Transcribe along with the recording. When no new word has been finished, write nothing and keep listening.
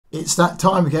It's that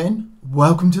time again.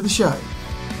 Welcome to the show.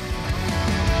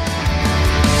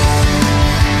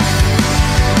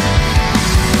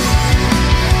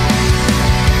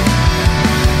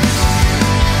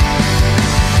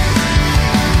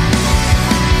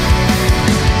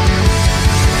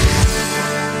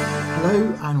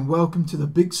 Hello and welcome to the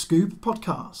BiG Scuba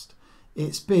Podcast.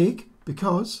 It's big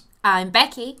because I'm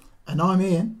Becky. And I'm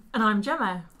Ian. And I'm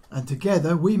Gemma. And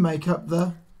together we make up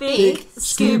the BiG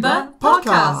Scuba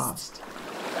Podcast.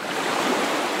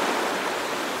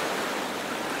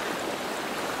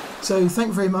 So thank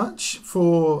you very much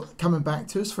for coming back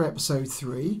to us for episode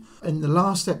 3. In the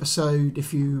last episode,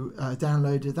 if you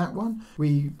downloaded that one,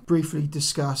 we briefly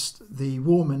discussed the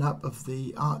warming up of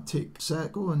the Arctic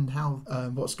Circle and how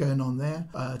what's going on there,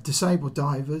 disabled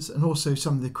divers, and also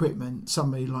some of the equipment.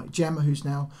 Somebody like Gemma, who's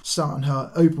now starting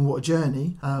her open water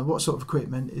journey, what sort of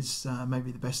equipment is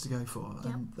maybe the best to go for,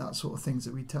 and that sort of things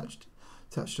that we touched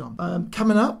on.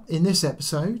 Coming up in this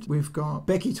episode, we've got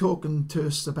Becky talking to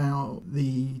us about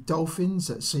the dolphins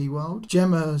at SeaWorld.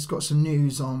 Gemma's got some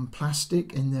news on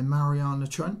plastic in the Mariana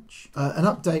Trench. An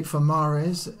update from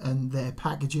Mares and their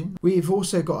packaging. We've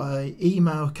also got an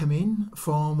email come in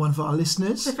from one of our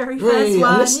listeners. The very first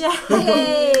one.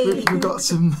 We've got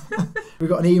some. We've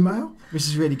got an email, which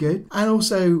is really good. And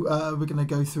also, we're going to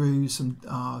go through some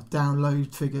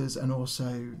download figures and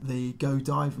also the Go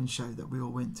Diving show that we all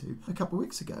went to a couple of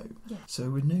weeks ago. Yeah.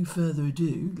 So with no further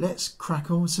ado, let's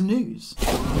crack on with some news.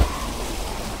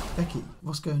 Becky,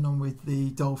 what's going on with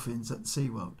the dolphins at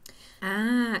SeaWorld?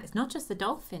 It's not just the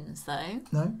dolphins though.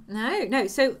 No?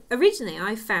 So originally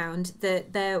I found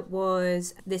that there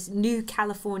was this new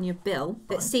California bill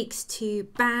that seeks to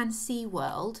ban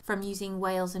SeaWorld from using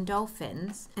whales and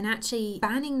dolphins and actually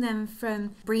banning them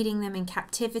from breeding them in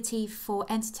captivity for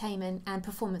entertainment and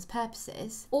performance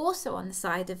purposes. Also on the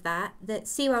side of that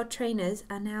SeaWorld trainers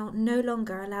are now no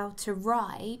longer allowed to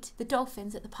ride the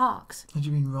dolphins at the parks. How do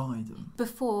you mean ride them?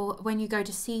 Before, when you go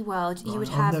to SeaWorld, you would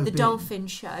have the dolphin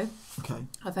show. Okay.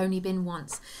 I've only been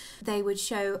once. They would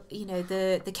show,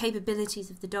 the capabilities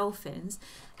of the dolphins,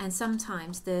 and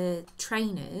sometimes the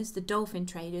dolphin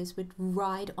trainers would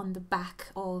ride on the back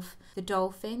of the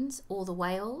dolphins or the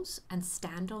whales and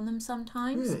stand on them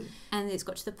sometimes. Really? And it's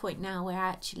got to the point now where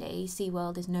actually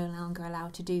SeaWorld is no longer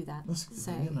allowed to do that. That's good,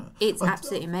 so isn't it? It's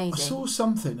absolutely amazing. I saw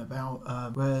something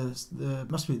about where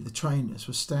the trainers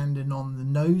were standing on the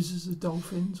noses of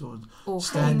dolphins or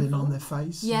standing on their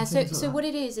face. Yeah, so like what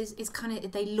it is kind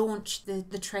of they launch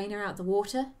the trainer out the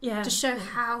water to show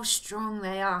how strong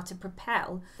they are to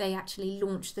propel. They actually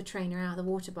launch the trainer out of the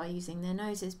water by using their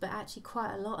noses, but actually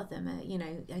quite a lot of them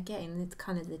are getting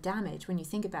kind of the damage when you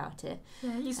think about it.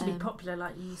 Yeah, it used to be popular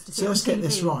like you used to see So on let's TV. get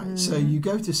this right. So you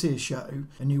go to see a show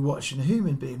and you're watching a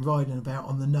human being riding about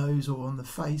on the nose or on the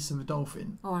face of a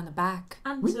dolphin. Or on the back.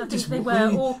 And I think they were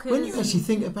orcas. When you actually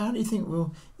think about it, you think,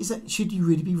 well, should you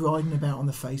really be riding about on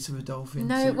the face of a dolphin?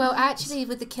 No, well, actually,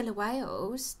 with the killer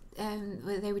whales,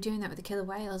 they were doing that with the killer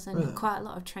whales, and quite a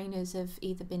lot of trainers have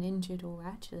either been injured or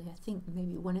actually, I think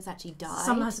maybe one has actually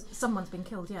died. Someone's been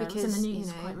killed, because, it was in the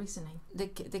news quite recently. The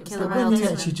killer but whales. When you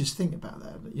actually just think about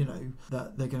that,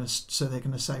 that they're going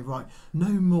to say, right, no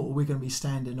more we're going to be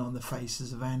standing on the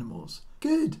faces of animals.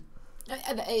 Good.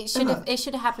 It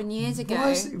should have happened years ago.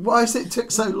 Why is it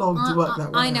took so long to work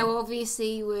that way? I know.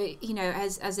 Obviously, we're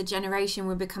as a generation,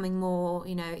 we're becoming more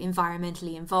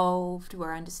environmentally involved.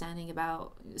 We're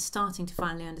starting to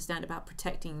finally understand about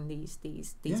protecting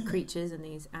these creatures and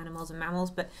these animals and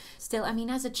mammals. But still, I mean,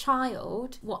 as a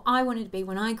child, what I wanted to be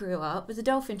when I grew up was a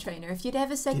dolphin trainer. If you'd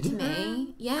ever said to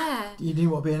me, you didn't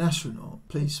want to be an astronaut,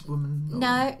 policewoman? No.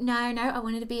 I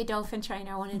wanted to be a dolphin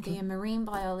trainer. I wanted to be a marine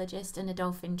biologist and a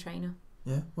dolphin trainer.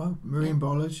 Yeah, well, marine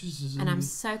biologist is... And I'm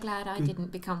so glad I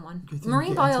didn't become one.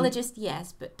 Marine biologist,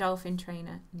 yes, but dolphin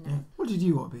trainer, no. Yeah. What did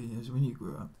you want to be when you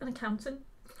grew up? An accountant.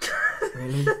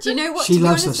 Really? Do you know what? She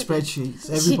loves her spreadsheets.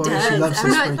 Everybody, she loves her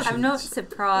spreadsheets. I'm not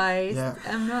surprised. Yeah.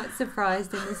 I'm not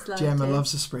surprised in this life. Gemma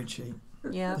loves a spreadsheet.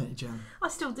 Yeah. Don't you, Gemma? I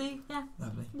still do, yeah.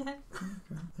 Lovely. Yeah. Okay,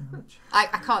 very much. I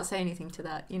can't say anything to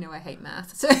that. I hate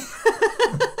math. So...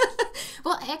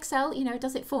 Well, Excel,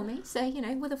 does it for me. So,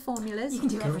 with the formulas. You can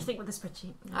do everything with a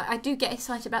spreadsheet. Yeah. I do get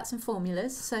excited about some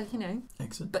formulas. So,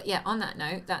 Excellent. But yeah, on that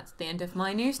note, that's the end of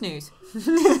my news.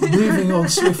 Moving on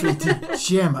swiftly to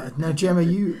Gemma. Now, Gemma,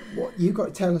 you got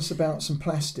to tell us about some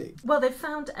plastic. Well, they've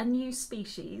found a new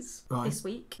species this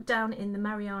week down in the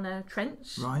Mariana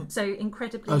Trench. Right. So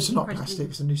incredibly... Oh, it's not plastic,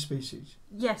 it's a new species.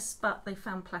 Yes, but they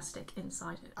found plastic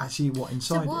inside it. Actually, what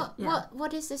inside so it?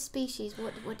 What is this species?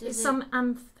 What is it's it? some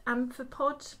amphibian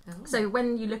pod. Oh. So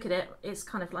when you look at it, it's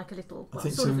kind of like a little,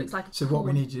 looks like a So what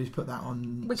we need to do is put that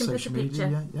on we can social put a picture.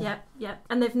 media. Yeah.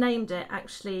 And they've named it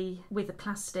actually with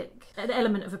an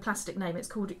element of a plastic name. It's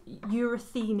called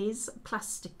Erythenes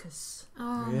plasticus.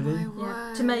 Oh, Really? my word.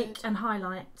 Yeah, to make and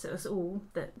highlight to us all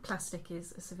that plastic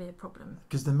is a severe problem.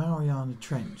 Because the Mariana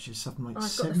Trench is something like I've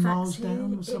got 7 the miles facts down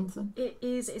here. or something. It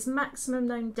is. Its maximum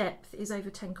known depth is over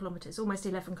 10 kilometres, almost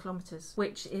 11 kilometres,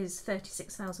 which is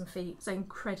 36,000 feet. So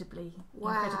incredibly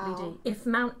deep. If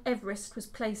Mount Everest was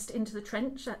placed into the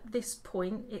trench at this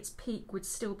point, its peak would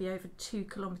still be over 2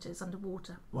 kilometres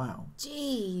underwater. Wow.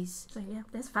 Jeez. So yeah,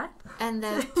 there's fact. And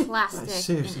there's plastic. That's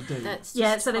seriously deep. That's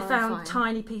Yeah, just so they horrifying. found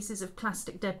tiny pieces of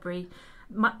plastic debris,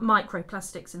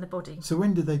 microplastics in the body. So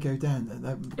when did they go down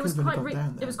there?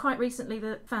 It was quite recently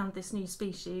that found this new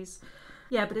species.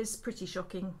 Yeah, but it's pretty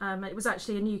shocking. It was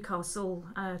actually a Newcastle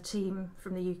team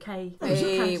from the UK.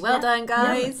 Hey, well done,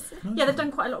 guys. Yeah, they've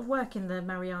done quite a lot of work in the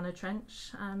Mariana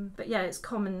Trench. But yeah, it's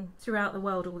common throughout the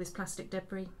world, all this plastic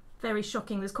debris. Very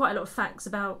shocking. There's quite a lot of facts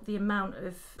about the amount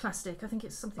of plastic. I think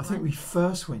it's something I think we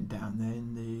first went down there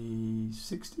in the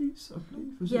 60s, I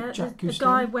believe. Was it Jack a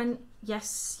guy went...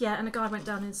 Yes, yeah, and a guy went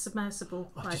down in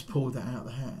submersible. I just pulled that out of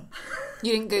the hat.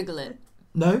 You didn't Google it?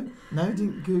 No,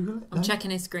 didn't Google it. I'm checking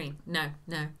his screen. No,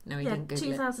 he didn't Google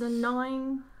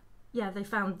 2009. Yeah, they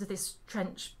found this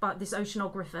trench, but this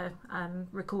oceanographer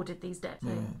recorded these depths.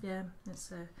 Yeah,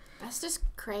 it's that's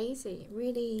just crazy.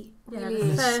 Really,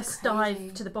 the first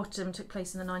dive to the bottom took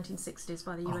place in the 1960s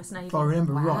by the US Navy. If I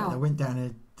remember right, they went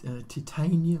down a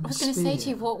titanium. I was going to say to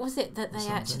you, what was it that they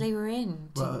something. actually were in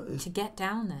to get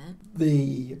down there?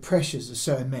 The pressures are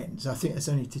so immense. I think it's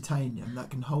only titanium that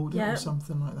can hold it or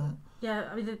something like that. Yeah,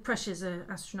 I mean, the pressures are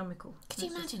astronomical. Could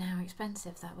you imagine how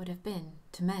expensive that would have been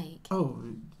to make? Oh,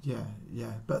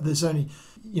 yeah. But there's only,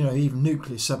 even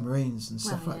nuclear submarines and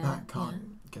stuff like that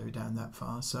can't go down that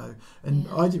far. So, and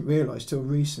I didn't realise till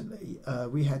recently,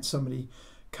 we had somebody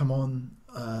come on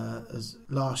as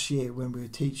last year when we were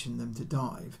teaching them to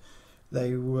dive.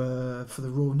 They were for the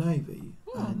Royal Navy,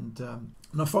 and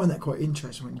I find that quite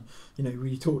interesting when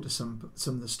when you talk to some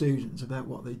of the students about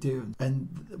what they do.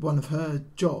 And one of her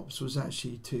jobs was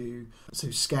actually to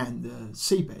scan the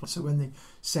seabed. So when they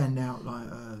send out like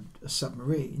a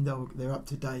submarine, they're up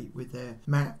to date with their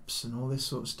maps and all this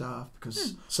sort of stuff,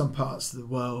 because some parts of the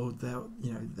world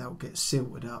they'll get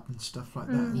silted up and stuff like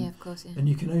that. Yeah, of course. Yeah. And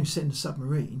you can only send a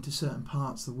submarine to certain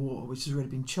parts of the water which has already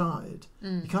been charted.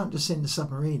 You can't just send a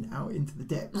submarine out into the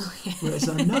depths where it's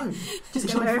unknown.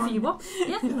 Just go wherever you want.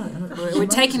 Yeah. We're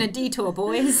taking a detour,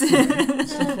 boys.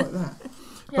 Stuff like that.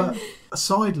 But a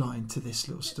sideline to this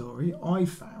little story, I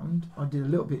did a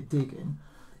little bit of digging,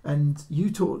 and we're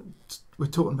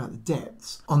talking about the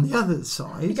depths. On the other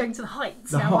side, you're going to the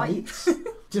heights.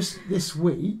 Just this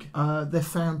week, they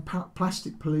found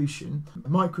plastic pollution.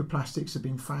 Microplastics have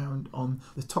been found on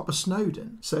the top of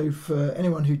Snowdon. So for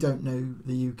anyone who don't know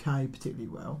the UK particularly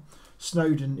well,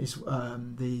 Snowdon is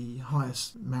the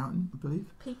highest mountain, I believe.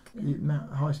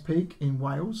 Highest peak in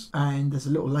Wales. And there's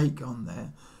a little lake on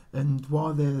there. And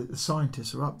while the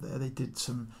scientists are up there, they did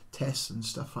some tests and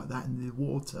stuff like that in the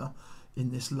water in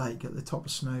this lake at the top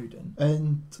of Snowdon.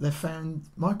 And they found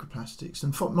microplastics.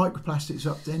 And microplastics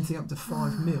are anything up to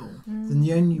 5 mil. Then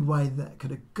the only way that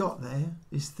could have got there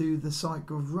is through the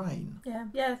cycle of rain.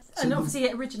 Yeah. So and obviously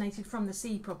it originated from the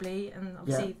sea probably, and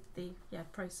obviously the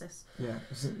process. Yeah,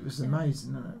 it was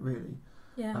amazing, isn't it, really?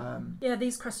 Yeah.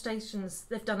 These crustaceans,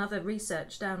 they've done other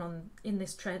research down in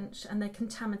this trench, and they're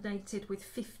contaminated with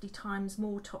 50 times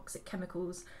more toxic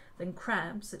chemicals than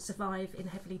crabs that survive in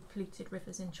heavily polluted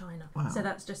rivers in China. Wow. So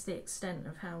that's just the extent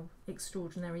of how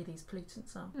extraordinary these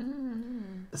pollutants are.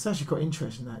 It's actually quite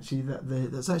interesting actually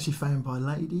that's actually found by a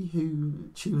lady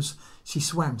who she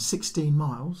swam 16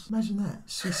 miles. Imagine that.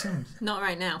 She swam not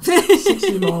right now.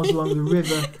 16 miles along the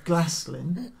river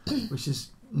Glaslyn, which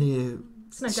is near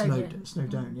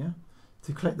Snowdonia,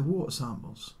 to collect the water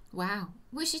samples. Wow.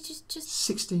 Was she just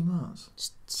 16 miles?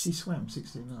 She swam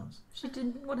 16 miles. She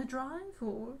didn't want to drive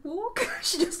or walk?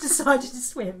 She just decided to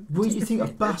swim. Well, you think a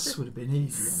bus would have been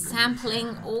easier?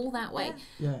 Sampling all that way.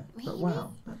 Yeah, but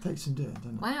wow, that takes some doing,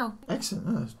 doesn't it? Wow.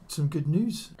 Excellent. Some good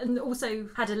news. And also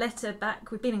had a letter back.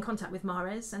 We've been in contact with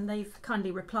Mares, and they've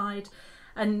kindly replied.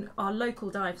 And our local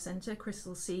dive centre,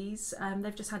 Crystal Seas,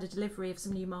 they've just had a delivery of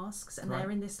some new masks, and they're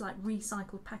in this like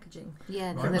recycled packaging.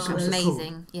 Yeah, they look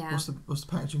amazing. Yeah. What's the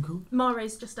packaging called?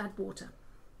 Mares just add water.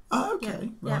 Oh,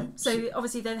 Okay, Yeah. right. So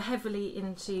obviously they're heavily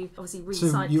into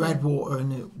recycling. So you add water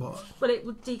and it what? Well, it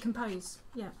will decompose.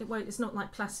 Yeah, it won't. It's not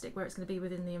like plastic where it's going to be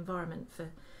within the environment for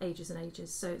ages and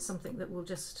ages. So it's something that will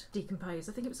just decompose.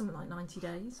 I think it was something like 90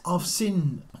 days. I've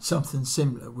seen something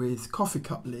similar with coffee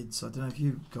cup lids. I don't know if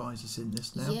you guys have seen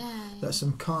this now. Yeah. That's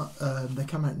some they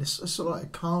come out in this sort of like a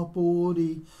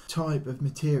cardboardy type of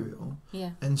material.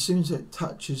 Yeah. And as soon as it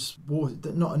touches water,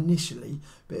 not initially,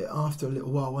 but after a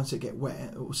little while, once it get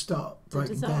wet, it will start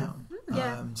breaking down.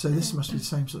 Yeah. So this must be the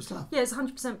same sort of stuff. Yeah, it's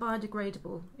 100%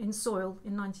 biodegradable in soil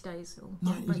in 90 days. It'll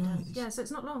 90 break down. days? Yeah, so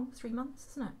it's not long, 3 months,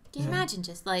 isn't it? Can you imagine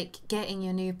just like getting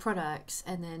your new products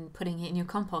and then putting it in your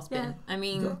compost bin? Yeah. I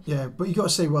mean... Yeah, but you've got to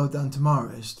say well done to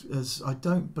Morris, as I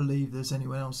don't believe there's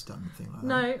anyone else done anything like that.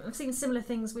 No, I've seen similar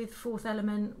things with Fourth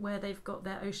Element where they've got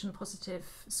their ocean positive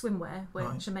swimwear,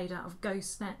 which are made out of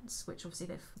ghost nets, which obviously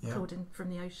they've clawed in from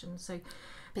the ocean. So,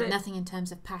 But nothing in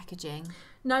terms of packaging.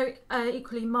 No,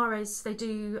 equally Mares, they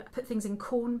do put things in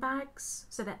corn bags,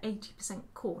 so they're 80%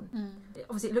 corn.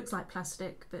 Obviously it looks like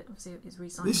plastic, but obviously it's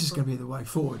recyclable. This is going to be the way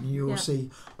forward, and you'll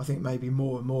see, I think, maybe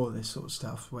more and more of this sort of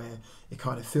stuff where it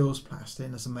kind of feels plastic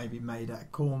and it's maybe made out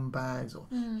of corn bags or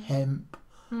hemp.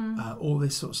 All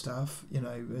this sort of stuff,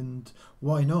 and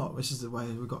why not? This is the way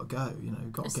we've got to go.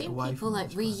 We've got to get away from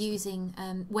people reusing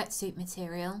wetsuit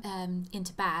material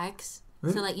into bags.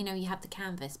 Really? So, you have the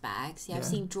canvas bags. Yeah, I've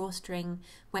seen drawstring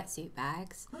wetsuit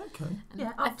bags. Okay.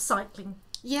 Upcycling.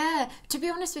 Yeah, to be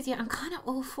honest with you, I'm kind of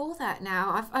all for that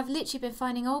now. I've literally been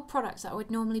finding old products that I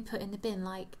would normally put in the bin,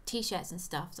 like T-shirts and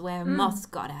stuff, where moths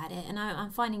got at it, and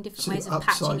I'm finding different ways of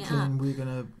patching it up. We're going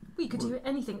to... We could do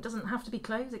anything. It doesn't have to be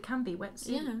clothes. It can be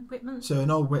wetsuit equipment. So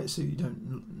an old wetsuit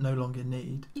you no longer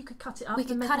need. You could cut it up. We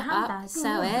could make cut a it handbag. up,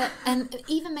 sew it, and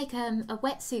even make a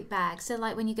wetsuit bag. So,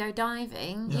 like when you go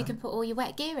diving, you can put all your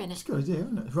wet gear in it. It's a good idea,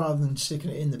 isn't it? Rather than sticking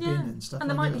it in the bin and stuff. And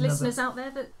there might be listeners out there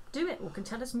that do it or can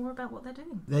tell us more about what they're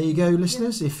doing. There you go,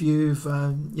 listeners. If you've,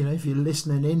 if you're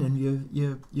listening in and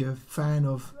you're a fan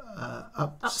of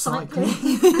upcycling,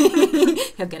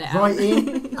 he'll get it out. Write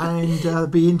in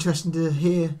and be interested to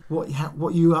hear what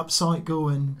you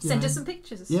upcycle and send us some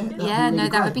pictures.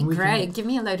 That would be great. Give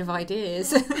me a load of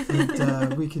ideas.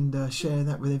 And we can share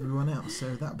that with everyone else.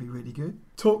 So that'd be really good.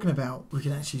 Talking about, we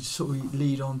can actually sort of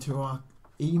lead on to our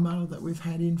email that we've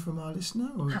had in from our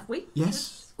listener. Have we?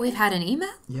 Yes. We've had an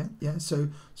email? Yeah. So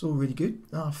it's all really good.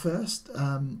 Our first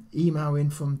email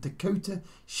in from Dakota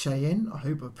Cheyenne, I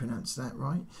hope I pronounced that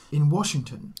right, in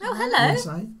Washington. Oh, hello.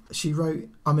 USA. She wrote,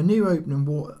 I'm a new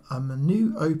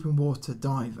open water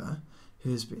diver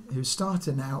who's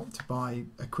starting out to buy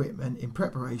equipment in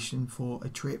preparation for a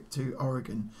trip to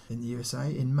Oregon in the USA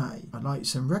in May. I'd like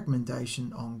some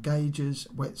recommendation on gauges,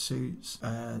 wetsuits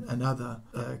and other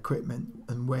equipment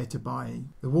and where to buy.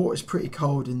 The water's pretty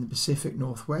cold in the Pacific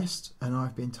Northwest and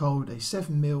I've been told a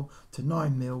 7mm to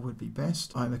 9mm would be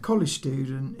best. I'm a college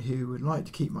student who would like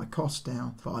to keep my costs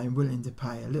down, but I'm willing to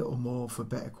pay a little more for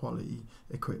better quality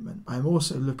equipment. I'm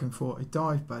also looking for a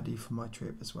dive buddy for my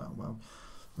trip as well. Well,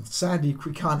 sadly,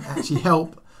 we can't actually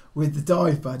help with the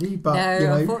dive buddy, but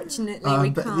unfortunately, we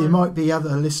but can't. There might be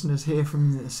other listeners here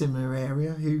from a similar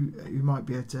area who might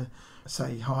be able to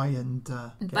say hi and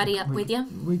buddy up with you.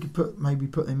 We could put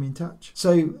them in touch.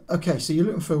 So so you're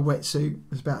looking for a wetsuit.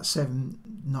 It's about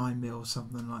 7-9mm,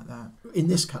 something like that. In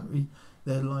this country,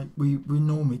 they're like we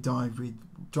normally dive with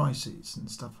dry suits and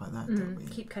stuff like that, don't we?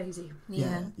 Keep cosy.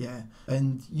 Yeah.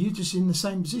 And you're just in the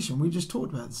same position. We just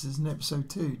talked about this in episode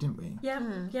 2, didn't we? Yeah.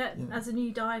 As a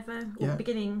new diver, or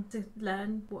beginning to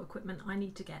learn what equipment I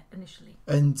need to get initially.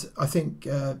 And I think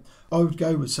I would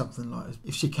go with something like,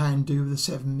 if she can do the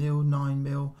 7mm,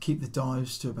 9mm, keep the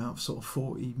dives to about sort of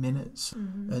 40 minutes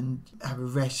and have a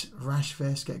rash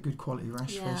vest, get a good quality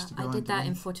rash vest to go I did that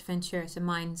in underneath. Fuerteventura, so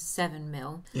mine's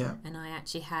 7mm. Yeah. And I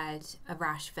actually had a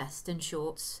rash vest and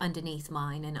shorts underneath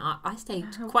mine, and I stayed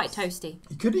quite toasty.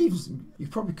 You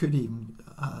probably could even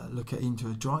look into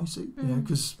a dry suit,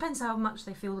 because depends how much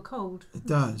they feel the cold. It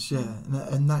does, yeah,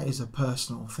 and that is a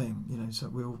personal thing, so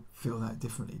we'll feel that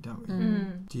differently, don't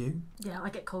we? Do you? Yeah, I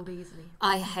get cold easily.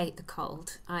 I hate the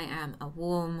cold. I am a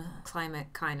warm climate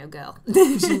kind of girl.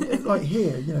 Like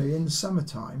here, in the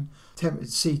summertime,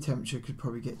 sea temperature could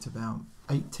probably get to about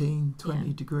 18,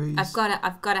 20 degrees. I've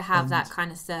got to have that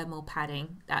kind of thermal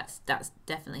padding. That's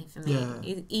definitely for me.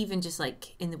 Yeah. Even just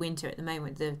like in the winter at the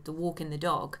moment, the walking the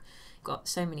dog, got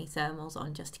so many thermals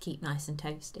on just to keep nice and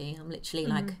toasty. I'm literally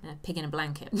like a pig in a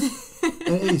blanket.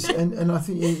 It is, and I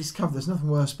think it's covered. There's nothing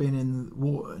worse being in the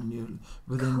water and you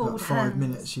within Cold about 5 hands.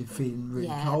 minutes you're feeling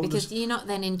really cold. Because you're not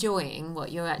then enjoying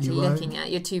what you're actually looking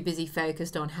at. You're too busy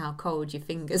focused on how cold your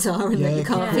fingers are and that you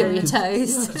can't feel your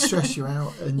toes. It could stress you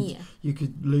out, and you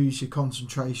could lose your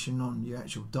concentration on your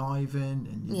actual diving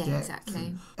and your depth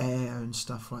and air and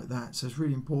stuff like that. So it's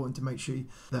really important to make sure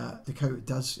that Dakota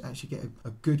does actually get a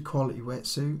good quality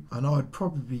wetsuit, and I'd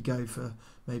probably go for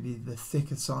maybe the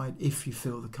thicker side if you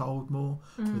feel the cold more.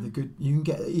 With a good, you can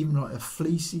get even like a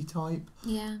fleecy type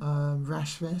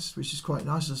rash vest, which is quite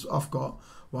nice. I've got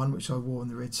one which I wore in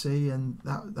the Red Sea, and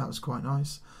that was quite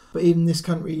nice. But even in this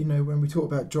country, you know, when we talk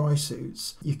about dry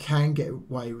suits, you can get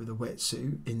away with a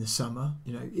wetsuit in the summer.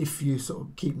 You know, if you're sort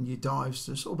of keeping your dives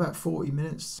to sort of about 40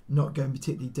 minutes, not going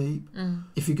particularly deep.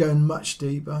 If you're going much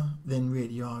deeper, then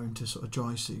really you are into sort of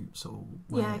dry suits or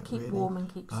keep warm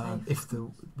and keep safe. If the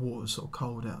water's sort of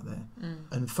cold out there.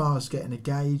 And as far as getting a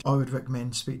gauge, I would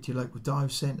recommend speak to your local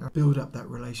dive centre, build up that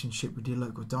relationship with your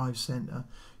local dive centre.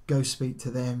 Go speak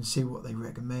to them, see what they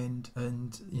recommend,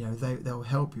 and you know they'll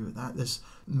help you with that. There's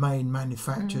main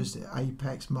manufacturers,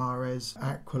 Apex, Mares,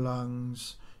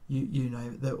 Aqualungs, you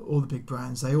know, all the big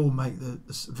brands. They all make the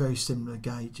very similar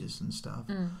gauges and stuff.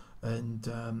 And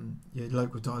your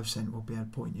local dive centre will be able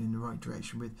to point you in the right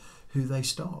direction with who they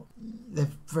stock. They're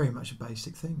very much a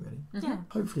basic thing, really. Yeah.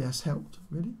 Hopefully that's helped,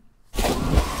 really.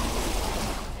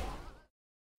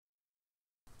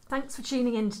 Thanks for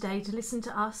tuning in today to listen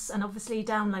to us and obviously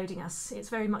downloading us. It's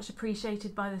very much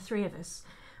appreciated by the three of us.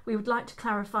 We would like to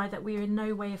clarify that we are in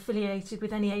no way affiliated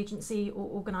with any agency or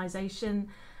organisation,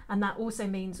 and that also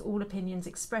means all opinions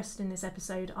expressed in this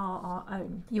episode are our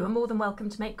own. You are more than welcome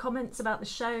to make comments about the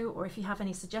show, or if you have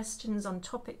any suggestions on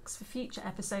topics for future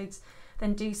episodes,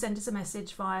 then do send us a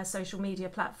message via social media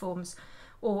platforms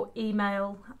or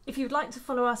email. If you'd like to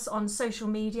follow us on social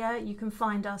media, you can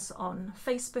find us on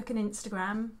Facebook and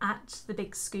Instagram at the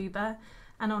BiG Scuba,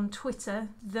 and on Twitter,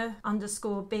 _big_scuba.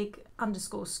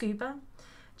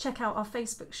 Check out our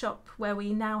Facebook shop where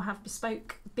we now have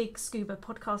bespoke BiG Scuba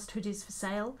Podcast hoodies for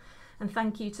sale. And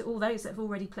thank you to all those that have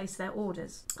already placed their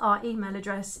orders. Our email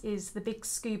address is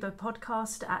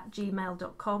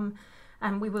thebigscubapodcast@gmail.com,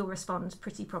 and we will respond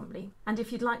pretty promptly. And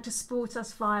if you'd like to support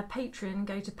us via Patreon,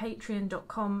 go to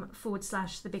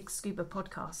patreon.com/the BiG Scuba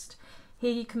Podcast.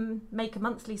 Here you can make a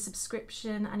monthly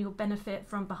subscription and you'll benefit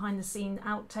from behind the scene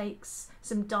outtakes,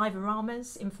 some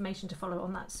diveramas, information to follow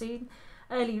on that soon,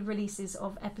 early releases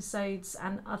of episodes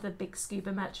and other BiG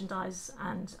Scuba merchandise,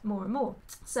 and more.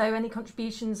 So any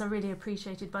contributions are really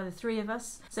appreciated by the three of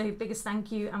us. So biggest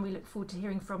thank you, and we look forward to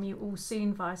hearing from you all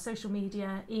soon via social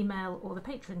media, email or the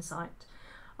Patreon site.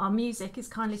 Our music is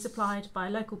kindly supplied by a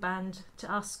local band to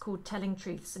us called Telling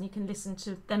Truths, and you can listen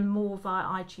to them more via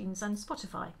iTunes and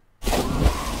Spotify.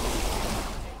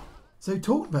 So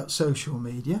talking about social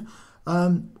media,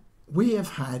 we have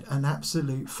had an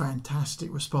absolute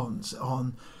fantastic response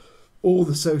on all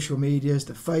the social medias,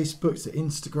 the Facebooks, the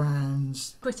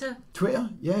Instagrams, Twitter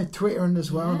and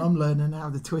as well. Yeah. And I'm learning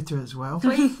now the Twitter as well.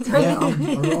 Tweet. Yeah,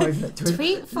 I'm arriving at Twitter.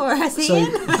 Tweet for us, So,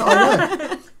 Ian. I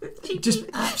know. Just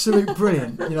absolute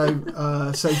brilliant, you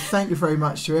know. So thank you very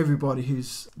much to everybody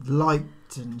who's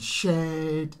liked and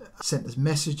shared, sent us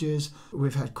messages.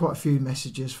 We've had quite a few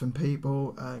messages from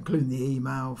people, including the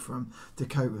email from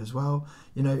Dakota as well.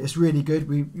 You know, it's really good.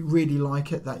 We really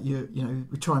like it that we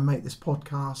try and make this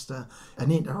podcast an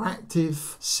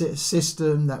interactive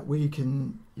system that we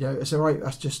can, you know, it's all right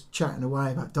us just chatting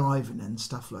away about diving and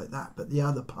stuff like that. But the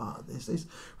other part of this is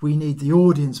we need the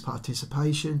audience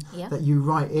participation, that you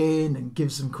write in and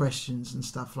give some questions and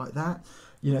stuff like that.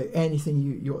 You know, anything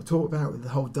you want to talk about with the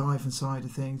whole diving side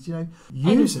of things, you know,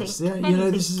 use this. Yeah, you know,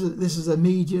 this is a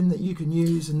medium that you can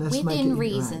use, and let's make it within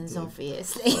reasons, interactive.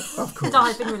 obviously. Of course,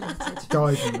 Diving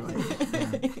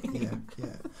related. Yeah.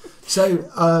 So,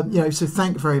 so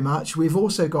thank you very much. We've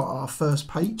also got our first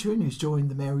patron who's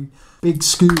joined the Merry BiG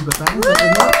Scuba band. Thank you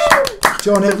very much.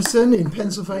 John Everson in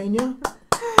Pennsylvania.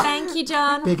 Thank you,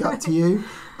 John. Big up to you.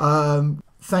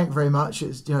 Thank you very much.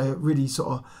 It's, you know, really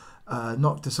sort of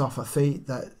knocked us off our feet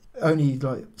that only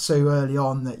like so early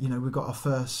on that, you know, we got our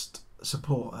first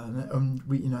support, and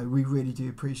we really do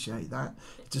appreciate that.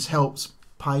 It just helps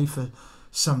pay for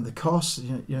some of the costs,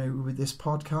 you know, with this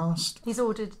podcast. He's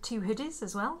ordered 2 hoodies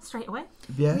as well, straight away.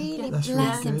 Yeah, Really that's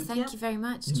bless really him. good. Thank you very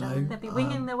much, You John. know, They'll be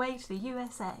winging their way to the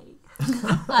USA.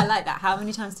 I like that. How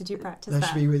many times did you practice They that?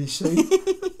 should be with you soon.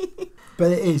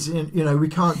 But it is, you know, we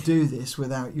can't do this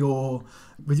without your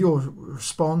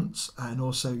response and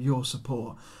also your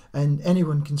support. And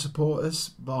anyone can support us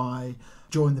by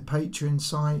joining the Patreon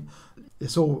site.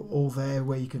 It's all there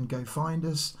where you can go find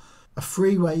us. A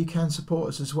free way you can support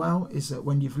us as well is that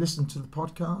when you've listened to the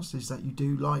podcast, is that you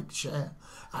do like, share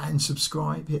and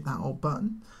subscribe. Hit that old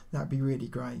button. That'd be really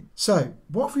great. So,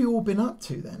 what have we all been up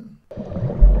to then?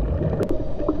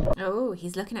 Oh,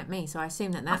 he's looking at me, so I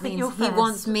assume that think means you're he first.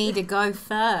 wants me to go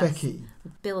first. Becky.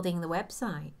 Building the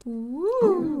website.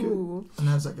 Oh, good. And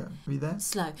how's that going? Are you there?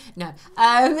 Slow. No.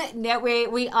 No,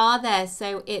 we are there.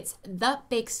 So it's the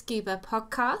BiG Scuba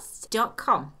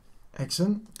Podcast.com.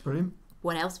 Excellent. Brilliant.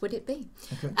 What else would it be?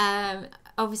 Okay.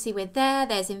 Obviously, we're there.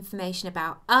 There's information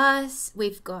about us.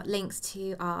 We've got links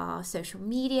to our social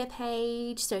media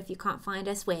page. So if you can't find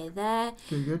us, we're there.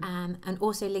 Good. And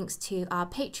also links to our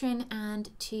Patreon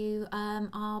and to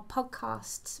our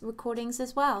podcast recordings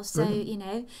as well. So, Brilliant. you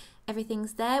know,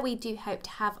 everything's there. We do hope to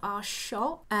have our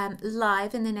shop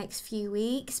live in the next few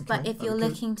weeks. But if you're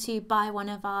looking to buy one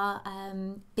of our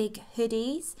big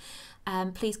hoodies,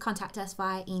 please contact us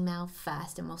via email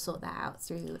first, and we'll sort that out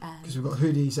through. Because we've got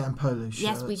hoodies and polo shirts.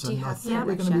 Yes, we do and have I think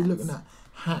we're going to be looking at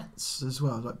hats as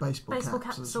well, like baseball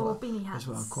caps as or well, beanie hats as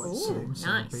well, quite Ooh, soon. Some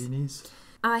nice. beanies.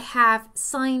 I have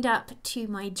signed up to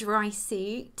my dry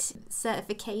suit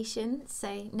certification.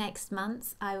 So next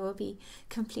month I will be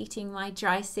completing my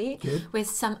dry suit with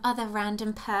some other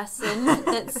random person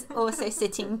that's also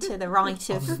sitting to the right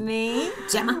of me,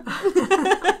 Gemma.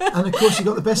 And of course, you've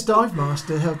got the best dive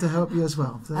master to help you as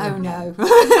well. So Oh no.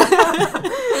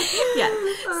 Yeah.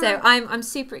 So I'm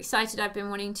super excited. I've been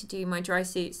wanting to do my dry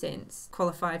suit since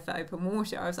qualified for open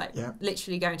water. I was like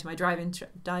literally going to my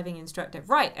diving instructor.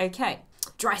 Right, okay.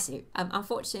 Dry suit.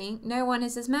 Unfortunately, no one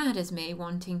is as mad as me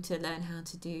wanting to learn how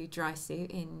to do dry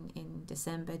suit in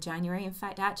December, January. In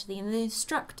fact, actually, the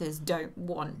instructors don't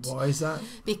want. Why is that?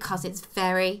 Because it's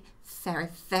very, very,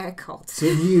 very cold. So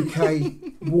in the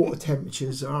UK, water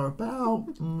temperatures are about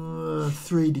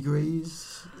 3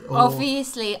 degrees.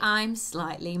 Obviously, I'm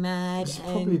slightly mad. It's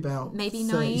probably about maybe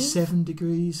 37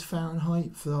 degrees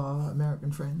Fahrenheit for our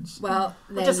American friends. Well,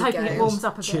 we're just hoping it warms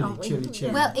up a bit, Chilly, aren't we?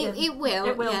 chilly. Well, it will,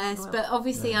 It will, yes. it will. But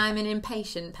obviously, I'm an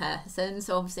impatient person,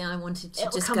 so obviously, I wanted to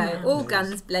It'll just come go round. all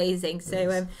guns blazing.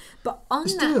 So, but on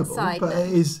It's that doable, side, but though,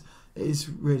 it is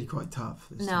really quite tough.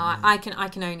 no, I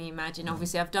can only imagine.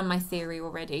 Obviously, I've done my theory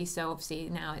already, so obviously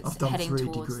now it's I've done heading 3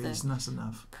 towards degrees, the and that's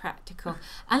enough. practical.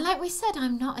 And like we said,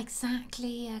 I'm not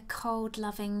exactly a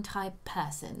cold-loving type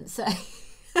person, so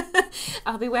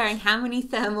I'll be wearing how many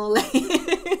thermal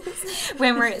layers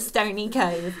when we're at Stony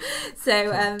Cove.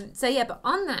 So yeah, but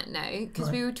on that note, because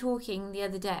we were talking the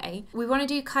other day, we want to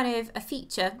do kind of a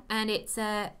feature, and it's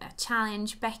a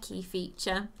Challenge Becky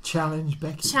feature. Challenge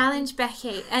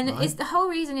Becky. And Right. it's the whole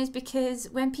reason is because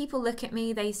when people look at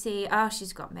me, they see, oh,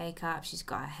 she's got makeup, she's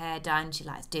got her hair done, she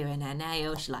likes doing her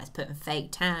nails, she likes putting fake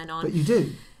tan on. But you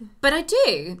do. But I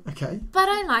do. Okay. But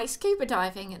I like scuba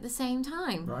diving at the same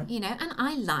time, Right. you know, and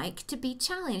I like to be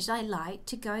challenged. I like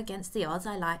to go against the odds.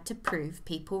 I like to prove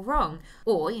people wrong,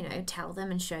 or, you know, tell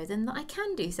them and show them that I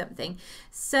can do something.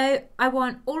 So I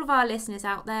want all of our listeners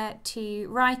out there to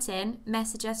write in,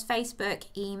 message us, Facebook,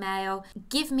 email,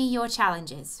 give me your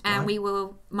challenges, and we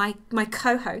will, my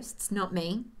co-hosts, not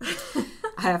me,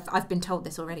 I've been told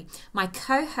this already, my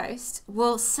co-host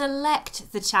will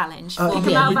select the challenge for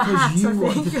me. out of a hat, because you I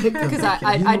want think. to pick them. Because Becky.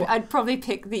 I'd probably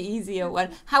pick the easier one.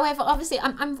 However, obviously,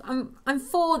 I'm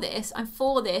for this. I'm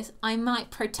for this. I might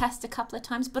protest a couple of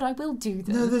times, but I will do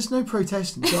them. No, there's no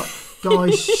protesting.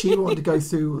 Guys, she wanted to go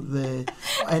through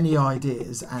any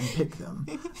ideas and pick them,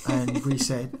 and we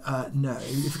said no.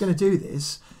 If we're going to do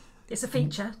this, It's a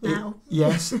feature now.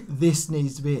 yes, this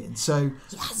needs to be in. So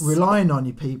relying on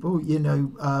you people, you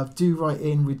know, do write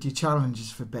in with your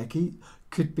challenges for Becky.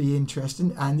 Could be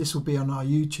interesting, and this will be on our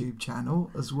YouTube channel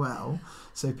as well,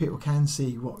 so people can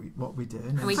see what we're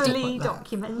doing. And We stuff Fully like that.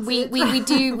 documented.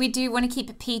 We do want to keep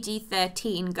it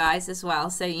PG-13, guys, as well.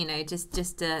 So, you know, just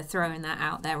throwing that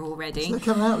out there already. So they're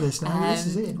coming out this now. This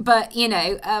is it. But you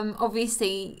know,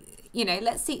 obviously, you know,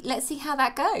 let's see how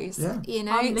that goes. Yeah. You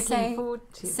know, I'm looking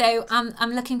forward to it. So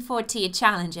I'm looking forward to your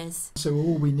challenges. So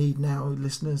all we need now,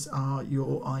 listeners, are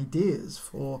your ideas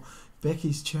for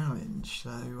Becky's challenge.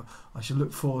 So I shall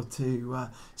look forward to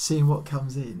seeing what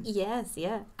comes in. Yes,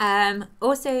 yeah.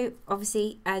 Also,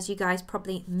 obviously, as you guys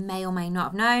probably may or may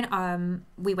not have known,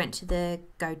 we went to the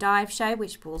Go Dive show,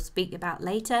 which we'll speak about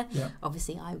later. Yeah.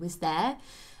 Obviously, I was there.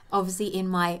 Obviously, in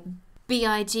my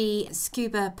BiG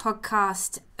Scuba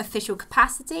Podcast official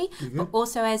capacity, but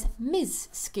also as Ms.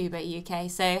 Scuba UK.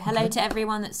 So hello to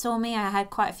everyone that saw me. I had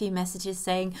quite a few messages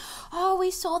saying, "Oh, we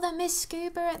saw the Miss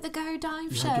Scuba at the Go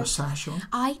Dive show." You had your sash on?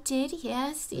 I did,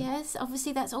 yes.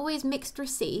 Obviously, that's always mixed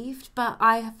received, but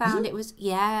I found it was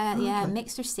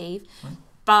mixed received. Right.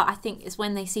 But I think it's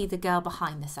when they see the girl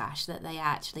behind the sash that they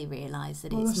actually realise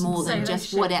that it's more than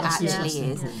just what it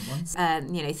actually is.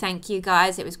 Thank you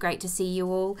guys. It was great to see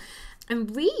you all.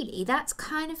 And really, that's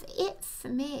kind of it for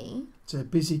me. It's a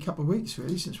busy couple of weeks,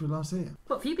 really, since we were last here.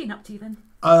 What have you been up to then?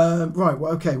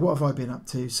 What have I been up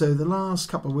to? So the last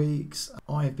couple of weeks,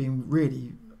 I've been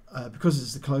really, because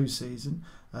it's the closed season,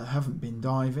 haven't been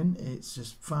diving. It's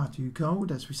just far too cold,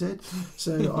 as we said.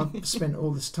 So I've spent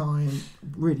all this time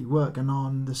really working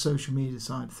on the social media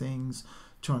side of things,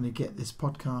 trying to get this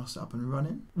podcast up and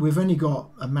running. We've only got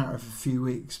a matter of a few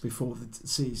weeks before the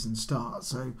season starts,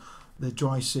 so the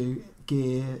dry suit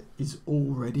gear is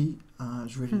all ready.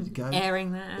 It's ready to go.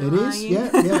 Airing that. It is, yeah.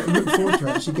 I look forward to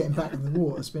actually getting back in the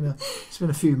water. It's been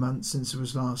a few months since I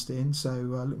was last in, so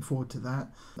looking forward to that.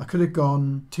 I could have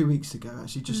gone 2 weeks ago,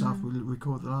 actually, just after we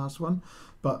recorded the last one,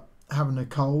 but having a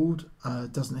cold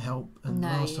doesn't help. And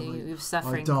last time you were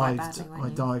suffering quite badly, I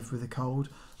dived with a cold.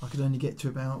 I could only get to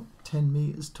about 10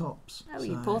 metres tops. Oh,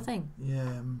 you poor thing.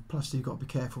 Yeah, plus you've got to be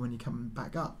careful when you're coming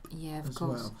back up. Yeah, of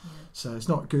course. Well. Yeah. So it's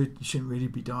not good. You shouldn't really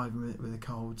be diving with a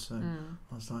cold. So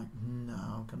I was like, no,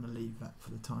 I'm going to leave that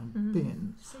for the time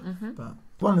being. But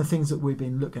one of the things that we've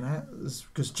been looking at is,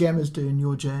 because Gemma's doing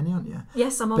your journey, aren't you?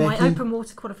 Yes, I'm on my open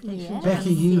water qualification. Yeah.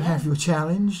 Becky, you have your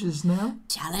challenges now.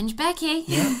 Challenge Becky.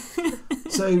 Yeah.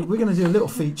 So we're going to do a little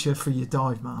feature for your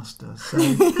dive master. So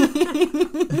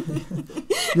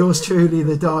yours truly,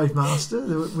 the dive master.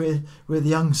 We're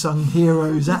the unsung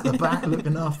heroes at the back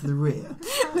looking after the rear.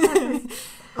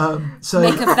 So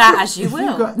make of that as you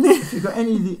will. If you've got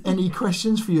any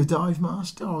questions for your dive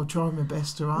master, I'll try my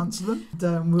best to answer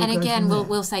them.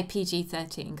 We'll say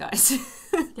PG-13, guys.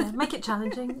 Yeah, make it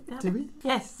challenging. Yeah. Do we?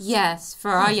 Yes. Yes,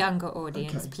 for our younger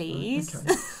audience, please.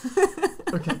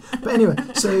 Okay. But anyway,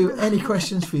 so any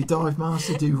questions for your dive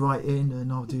master, do write in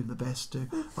and I'll do the best to.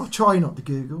 I'll try not to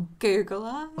Google.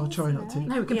 I'll try not to.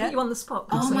 No, we can put you on the spot.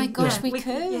 Oh my gosh, we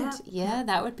could. Yeah. Yeah,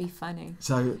 that would be funny.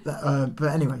 So, but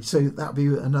anyway, so that'll be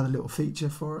another little feature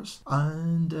for us.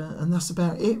 And that's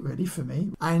about it really for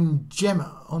me. And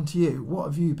Gemma, on to you. What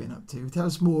have you been up to? Tell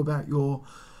us more about your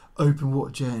open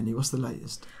water journey. What's the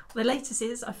latest? The latest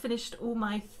is I finished all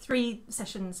my 3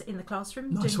 sessions in the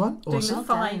classroom. Nice doing Awesome. the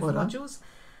 5 modules.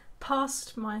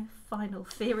 Passed my final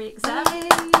theory exam.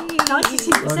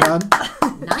 92%. Well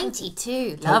done.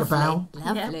 92. Take a bow.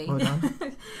 Lovely. Well done.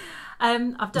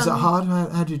 I've done. Was that hard?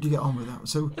 How did you get on with that?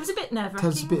 So it was a bit nerve-wracking. Tell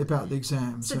us a bit about the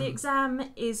exam. So the exam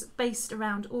is based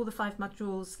around all the 5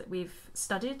 modules that we've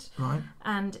studied. Right.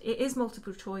 And it is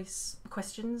multiple choice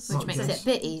questions. Which makes it a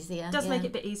bit easier. Does make it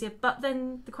a bit easier, but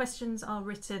then the questions are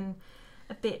written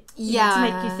a bit to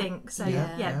make you think. So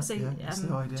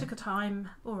took a time.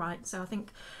 All right. So I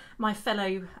think my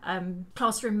fellow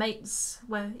classroom mates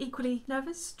were equally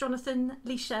nervous, Jonathan,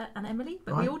 Leisha and Emily,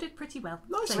 but we all did pretty well.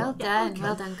 Nice. So, well done. Okay.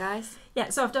 Well done, guys. Yeah,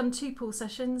 so I've done 2 pool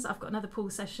sessions. I've got another pool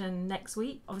session next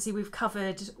week. Obviously, we've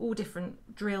covered all different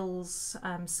drills,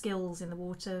 skills in the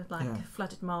water, like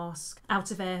flooded mask,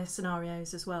 out of air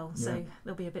scenarios as well. So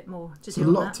there'll be a bit more to do on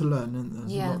that. There's a lot to learn, isn't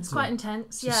there? Yeah, it's quite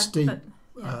intense. It's a steep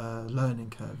learning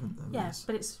curve, isn't there? Yeah,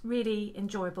 but it's really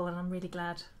enjoyable and I'm really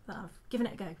glad that I've given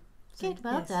it a go. So, good,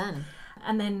 well done.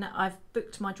 And then I've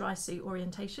booked my dry suit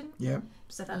orientation. Yeah.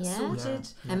 So that's sorted.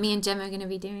 Yeah. And me and Gemma are going to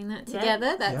be doing that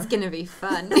together. That's going to be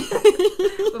fun.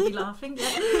 We'll be laughing.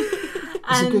 Yeah.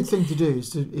 It's a good thing to do.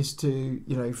 Is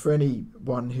to for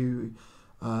anyone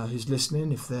who's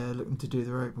listening, if they're looking to do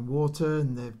their open water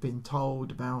and they've been told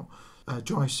about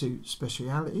dry suit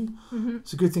speciality,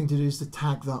 it's a good thing to do is to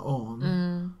tag that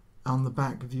on the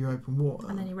back of your open water,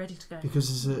 and then you're ready to go.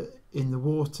 Because in the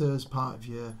water as part of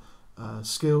your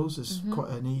skills, it's quite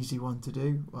an easy one to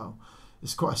do. Well,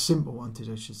 it's quite a simple one to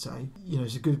do, I should say.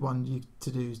 It's a good one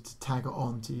to do to tag it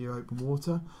on to your open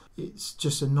water. It's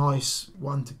just a nice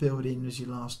one to build in as your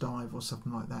last dive or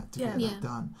something like that to get that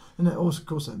done. And that also, of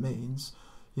course, that means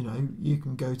you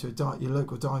can go to your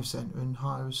local dive centre and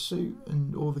hire a suit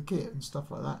and all the kit and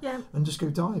stuff like that, and just go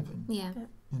diving.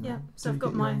 So I've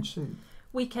got my suit.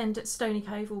 Weekend at Stony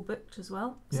Cove all booked as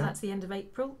well, so that's the end of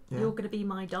April. You're going to be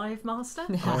my dive master.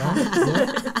 And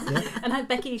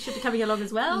Becky should be coming along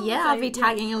as well. Yeah, so, I'll be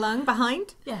tagging along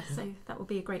behind. Yeah, so that will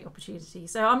be a great opportunity.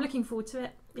 So I'm looking forward to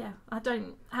it. Yeah, I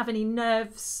don't have any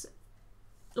nerves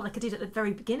like I did at the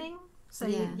very beginning. So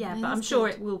but I'm sure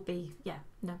it will be. Yeah,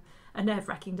 no. a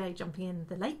nerve-wracking day jumping in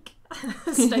the lake,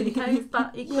 Stony Cove,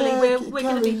 but equally we're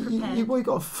going to be prepared. What you've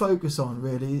got to focus on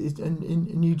really,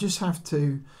 and you just have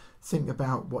to think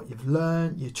about what you've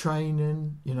learned, your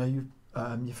training. You know,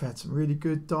 you've had some really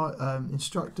good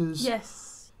instructors.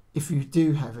 Yes. If you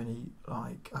do have any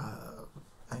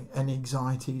any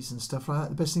anxieties and stuff like that,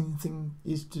 the best thing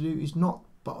is to do is not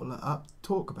bottle it up.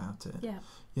 Talk about it. Yeah.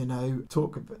 You know,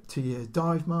 talk to your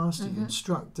dive master, your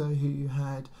instructor who you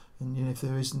had, and you know if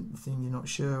there isn't anything you're not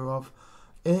sure of.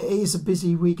 It is a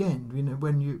busy weekend, you know,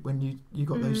 when you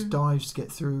got those dives to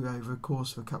get through over a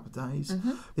course of a couple of days.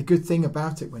 The good thing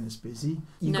about it when it's busy,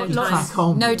 you've got to crack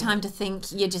on. No time to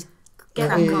think. You just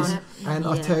crack on. And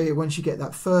I tell you, once you get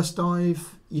that first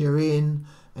dive, you're in.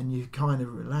 And you kind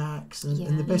of relax,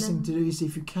 and the best thing to do is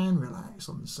if you can relax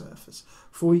on the surface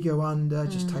before you go under,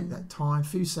 just take that time,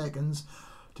 few seconds,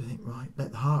 to think, right,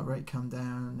 let the heart rate come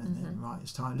down, and then right,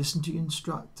 it's time. Listen to your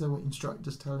instructor, what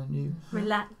instructor's telling you.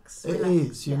 Relax. It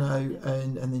is, you know,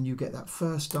 and then you get that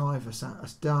first dive,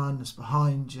 that's done, that's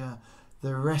behind you.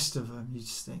 The rest of them, you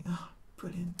just think, oh,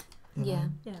 brilliant.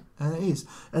 You know? And it is.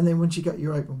 And then once you get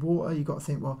your open water, you've got to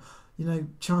think, well, you know,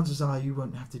 chances are you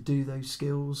won't have to do those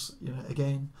skills, you know,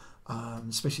 again,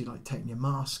 especially like taking your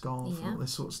mask off and all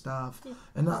this sort of stuff.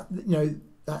 And that, you know,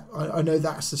 that I know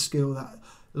that's a skill that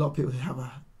a lot of people have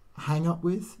a hang up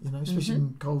with, you know, especially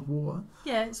in cold water.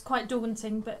 Yeah, it's quite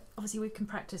daunting, but obviously we can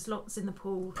practice lots in the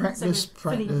pool. Practice.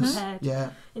 Fully prepared.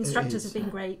 Yeah, instructors have been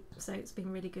great, so it's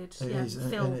been really good. It is,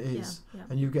 Phil, and it is.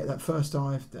 And you get that first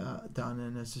dive done,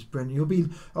 and it's just brilliant. You'll be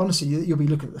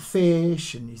looking at the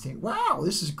fish, and you think, "Wow,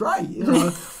 this is great." You know,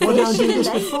 why didn't I do this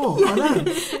before? I know.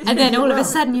 And then all of a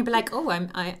sudden you'll be like, "Oh,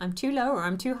 I'm too low or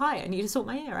I'm too high. I need to sort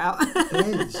my hair out."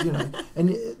 It is, you know. And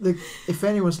if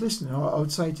anyone's listening, I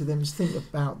would say to them is think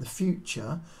about the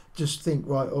future. Just think,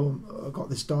 right, I've got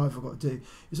this dive I've got to do.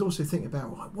 Is also think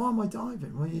about, right, why am I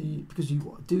diving? Well, because you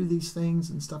want to do these things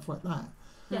and stuff like that.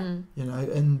 Yeah. You know,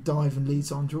 and diving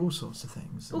leads on to all sorts of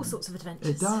things. All sorts of adventures.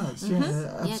 It does, yeah,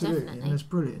 absolutely. Definitely. And it's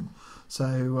brilliant.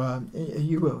 So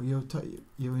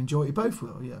you'll enjoy it. You both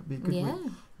will, yeah. Be a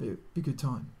good be a good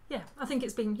time. Yeah, I think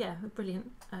it's been a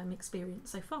brilliant experience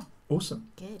so far. Awesome.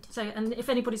 Good. So, and if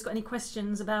anybody's got any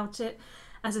questions about it,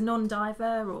 as a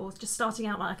non-diver or just starting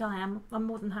out like I am, I'm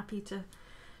more than happy to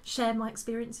share my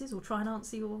experiences or try and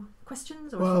answer your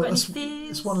questions, or if you've got any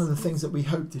fears. It's one of the things that we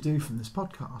hope to do from this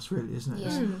podcast, really, isn't it?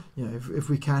 Yeah. You know, if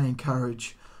we can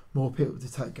encourage more people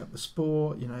to take up the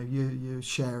sport, you know, you're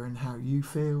sharing how you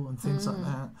feel and things like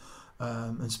that.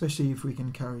 And especially if we can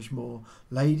encourage more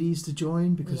ladies to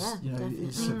join, because you know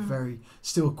definitely. It's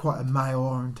still quite a male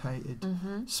orientated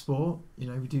sport. You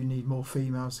know, we do need more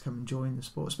females to come and join the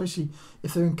sport, especially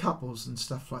if they're in couples and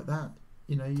stuff like that.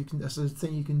 You know, that's a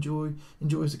thing you can enjoy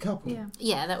as a couple.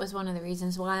 Yeah, that was one of the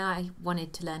reasons why I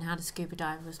wanted to learn how to scuba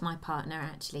dive. Was my partner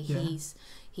actually?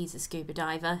 He's a scuba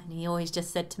diver, and he always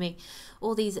just said to me,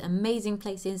 all these amazing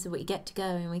places that we get to go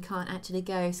and we can't actually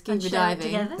go scuba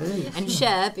diving and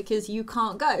share because you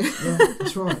can't go. Yeah,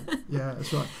 that's right. Yeah,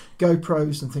 that's right.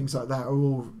 GoPros and things like that are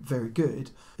all very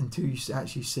good until you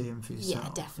actually see them for yourself.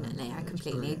 Yeah, definitely. I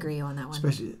completely agree on that one.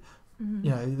 Especially,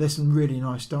 you know, there's some really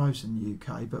nice dives in the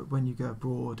UK, but when you go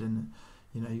abroad and,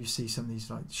 you know, you see some of these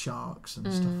like sharks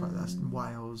and stuff like that, and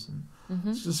whales, and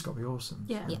it's just got to be awesome.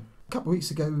 Yeah. So, a couple of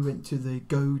weeks ago we went to the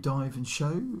Go Diving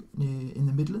show in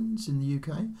the Midlands in the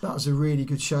UK. That was a really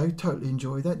good show. Totally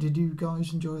enjoyed that. Did you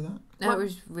guys enjoy that? That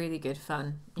was really good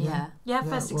fun. Yeah,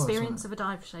 first experience of a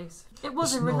dive show. It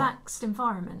was a relaxed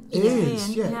environment. It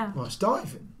is, yeah. Well, it's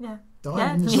diving. Yeah.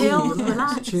 Diving, chilled,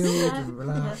 relaxed. Chilled and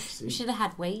relaxed. We should have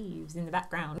had waves in the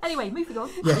background. Anyway, moving on.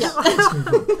 Yes, let's move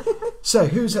on. So,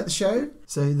 who's at the show?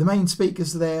 So, the main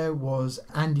speakers there was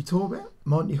Andy Torbet,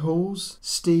 Monty Halls,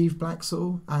 Steve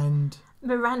Blacksall, and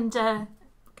Miranda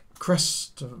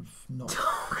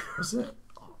Krestovnikoff. Was it?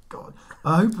 Oh God!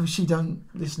 I hope she don't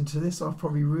listen to this. I've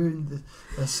probably ruined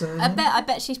the surname. I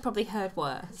bet she's probably heard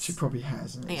worse. She probably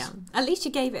has. Yeah. At least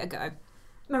you gave it a go.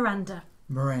 Miranda.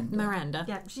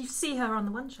 Yeah, you see her on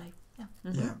the One Show. Yeah,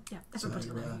 everybody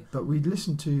will know you. But we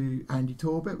listened to Andy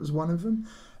Torbet was one of them.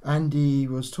 Andy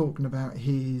was talking about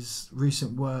his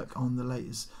recent work on the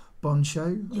latest Bond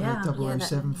show,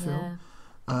 007 film,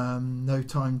 No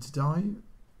Time to Die.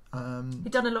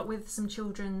 He'd done a lot with some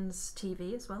children's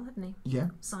TV as well, hadn't he? Yeah.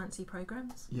 Sciencey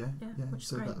programmes. Yeah.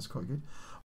 So great. that was quite good.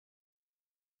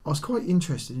 I was quite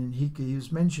interested in, he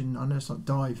was mentioning, I know it's not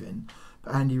diving,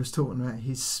 but Andy was talking about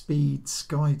his speed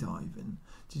skydiving.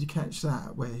 Did you catch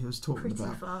that? Where he was talking Pretty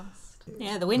about fast.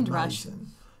 Yeah, the wind rush.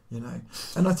 You know,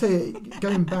 and I tell you,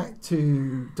 going back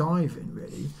to diving,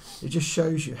 really, it just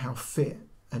shows you how fit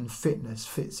and fitness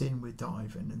fits in with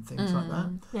diving and things like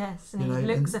that. Yes, and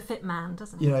he looks a fit man,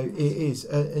 doesn't he? You know, it is.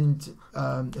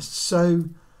 It's so...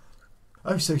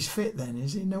 Oh, so he's fit then,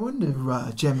 is he? No wonder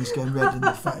Gemma's going red in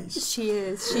the face. She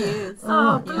is.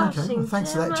 Oh, Okay. blushing Well,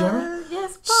 thanks Gemma. for that, Gemma.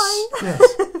 Yes, bye.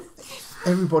 Yes.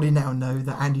 Everybody now know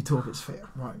that Andy Torbet's fit.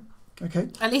 Right. Okay.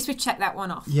 At least we checked that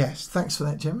one off. Yes. Thanks for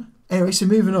that, Gemma. Anyway, so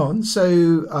moving on.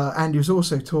 So Andy was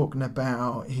also talking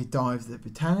about he dived the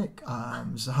Botanic.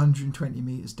 It was 120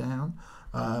 metres down.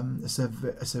 It's a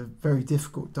very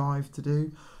difficult dive to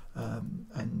do.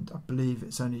 And I believe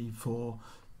it's only for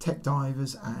tech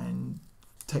divers and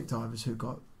tech divers who've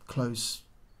got close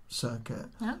circuit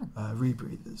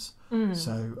rebreathers.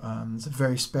 So it's a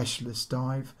very specialist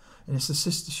dive, and it's a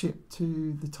sister ship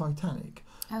to the Titanic.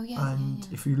 Oh yeah. And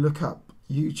if you look up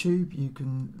YouTube, you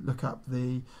can look up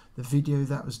the video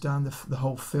that was done, the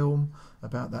whole film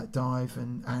about that dive,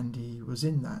 and Andy was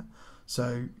in that.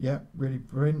 So yeah, really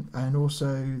brilliant. And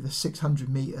also the 600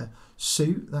 metre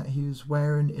suit that he was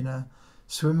wearing in a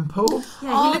swimming pool.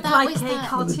 Yeah, he looked like a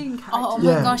cartoon character. Oh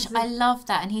my gosh, I love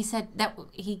that. And he said that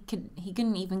he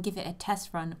couldn't even give it a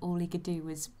test run. All he could do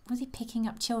was he picking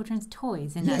up children's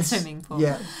toys in that swimming pool?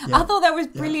 Yeah. I thought that was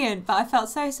brilliant, but I felt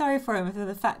so sorry for him for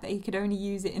the fact that he could only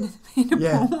use it in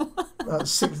a pool.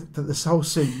 But this whole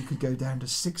suit, you could go down to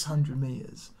 600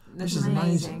 metres. Which is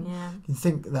amazing. Yeah. You can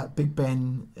think that Big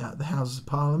Ben at the Houses of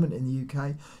Parliament in the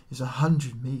UK is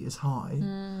 100 metres high.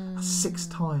 That's 6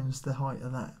 times the height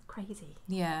of that. Crazy.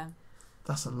 Yeah.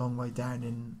 That's a long way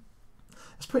down.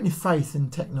 It's putting your faith in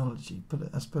technology.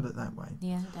 Let's put it that way.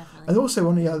 Yeah, definitely. And also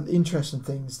one of the other interesting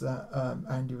things that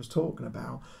Andy was talking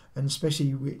about, and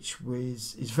especially which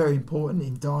is very important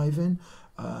in diving,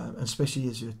 especially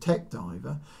as you're a tech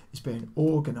diver, is being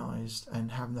organised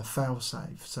and having a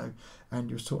fail-safe. So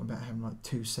Andy was talking about having like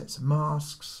 2 sets of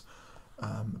masks,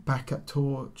 a backup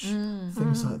torch,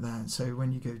 things like that. So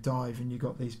when you go diving, you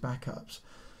got these backups.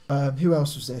 Who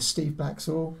else was there? Steve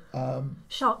Backshall.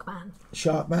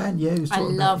 Sharkman, yeah. He was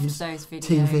talking about his those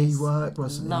videos. TV work,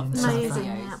 wasn't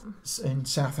Amazing, in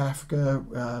South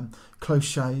Africa, close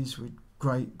shaves with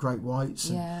great whites,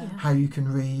 and how you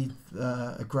can read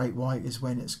a great white is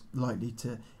when it's likely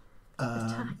to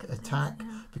attack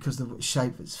because of the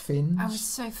shape of its fins. I was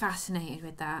so fascinated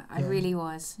with that. I really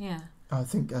was. Yeah. I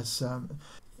think that's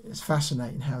it's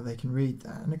fascinating how they can read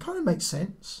that, and it kind of makes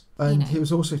sense. And he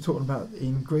was also talking about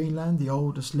in Greenland the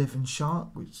oldest living shark,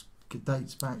 which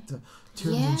dates back to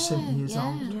 270 years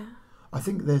old. Yeah. I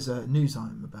think there's a news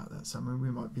item about that somewhere.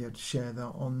 We might be able to share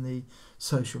that on the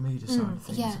social media side of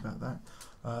things about that.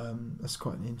 That's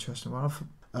quite an interesting one.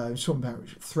 I was talking about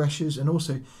threshers, and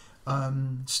also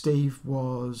Steve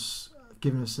was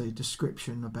giving us a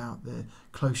description about the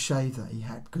close shave that he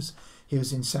had, because he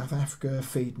was in South Africa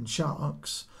feeding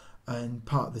sharks and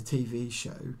part of the TV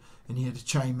show, and he had a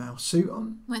chainmail suit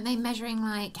on. Weren't they measuring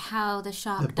like how the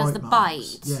shark does the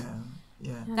bite?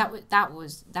 Yeah. That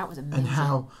was amazing. And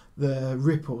how the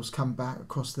ripples come back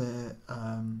across their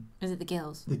is it the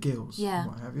gills? The gills. Yeah.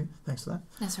 What have you? Thanks for that.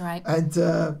 That's all right.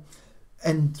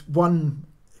 And one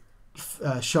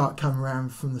shark come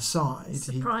around from the side.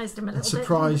 Surprised him a little bit.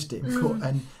 Surprised him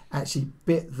and actually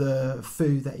bit the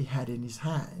food that he had in his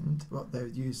hand, what they were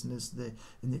using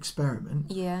in the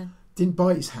experiment. Yeah. Didn't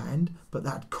bite his hand, but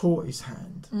that caught his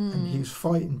hand, and he was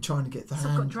fighting, trying to get the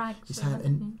hand. Got dragged. His hand,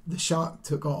 and the shark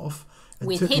took off and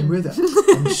with took him with it.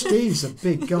 And Steve's a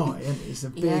big guy, and he's a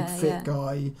big, fit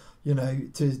guy. You know,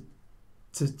 to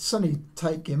suddenly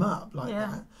take him up like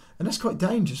that, and that's quite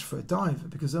dangerous for a diver,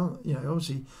 because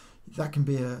obviously that can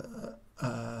be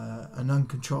an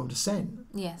uncontrolled descent.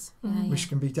 Yes. Which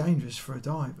can be dangerous for a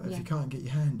diver if you can't get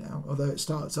your hand out. Although it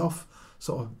starts off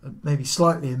sort of maybe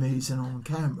slightly amusing on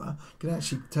camera, can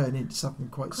actually turn into something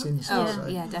quite sinister. Oh,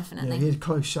 yeah, definitely. He had a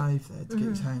close shave there to get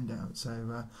his hand out.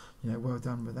 So, well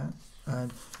done with that.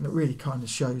 And it really kind of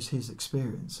shows his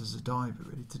experience as a diver,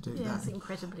 really, to do that. Yeah, it's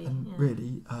incredibly. And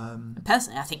really...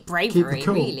 personally, I think bravery,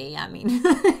 cool. Really, I mean...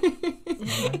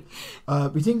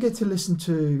 we didn't get to listen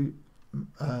to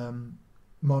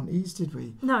Monty's, did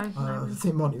we? No. I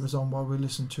think Monty was on while we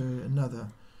listened to another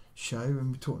show,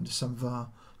 and we're talking to some of our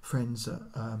friends at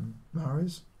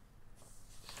Mara's.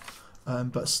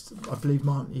 But I believe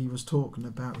Monty was talking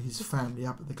about his family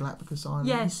up at the Galapagos Islands.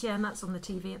 Yes, and that's on the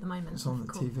TV at the moment. It's on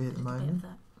the TV at the moment.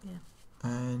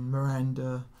 And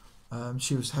Miranda,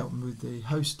 she was helping with the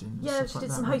hosting. Yeah, she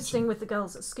did some hosting with the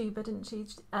girls at Scuba, didn't she?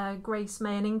 Grace,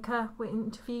 May and Inca were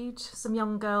interviewed, some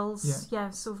young girls. Yeah,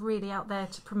 sort of really out there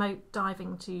to promote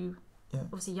diving to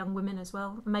Obviously young women as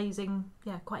well. Amazing,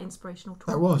 quite inspirational talk.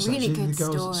 That was really actually good the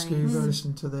girls at story. Scuba,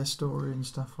 listening to their story and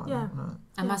stuff like that. Right?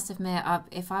 I must admit,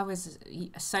 if I was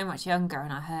so much younger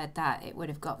and I heard that, it would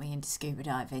have got me into scuba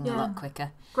diving a lot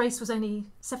quicker. Grace was only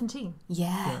 17.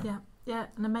 Yeah,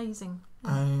 and amazing.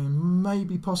 And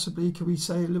maybe possibly, could we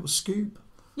say a little scoop?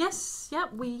 Yes,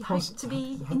 we hope to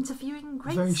be interviewing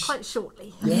Grace quite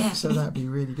shortly. Yeah, so that'd be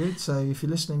really good. So if you're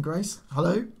listening, Grace,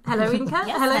 hello. Hello, Inka.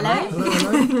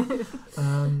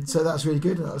 Hello. So that's really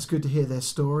good. That was good to hear their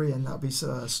story, and that'll be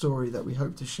a story that we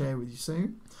hope to share with you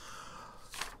soon.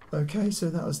 Okay, so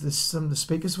that was some of the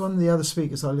speakers. One of the other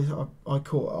speakers I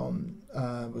caught on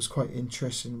was quite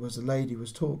interesting. Was a lady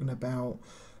was talking about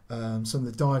some of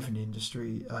the diving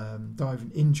industry,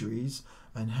 diving injuries,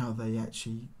 and how they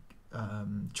actually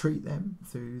treat them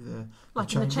through the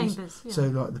chambers. In the chambers. Yeah. So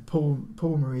like the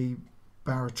pulmonary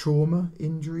barotrauma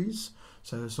injuries.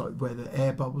 So it's like where the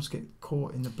air bubbles get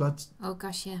caught in the blood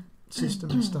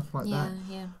system and stuff like that.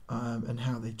 And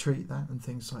how they treat that and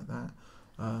things like that.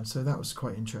 So that was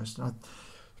quite interesting.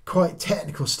 Quite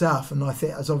technical stuff, and I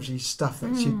think that's obviously stuff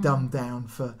that she'd dumbed down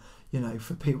for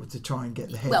people to try and get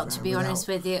the head around. Well, to be honest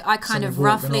with you, I kind of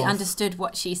roughly understood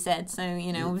what she said, so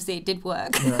obviously it did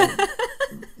work.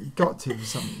 You got to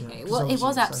something. It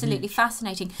was absolutely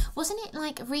fascinating, wasn't it?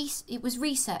 Like it was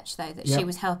research though that she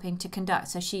was helping to conduct,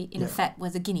 so she in effect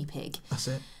was a guinea pig. That's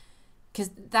it. Because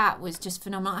that was just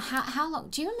phenomenal. How long?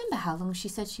 Do you remember how long she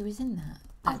said she was in that?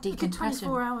 That decompression.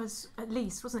 24 hours at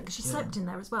least, wasn't it? Because she slept in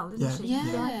there as well, didn't she?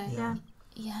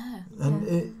 Yeah.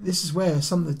 And this is where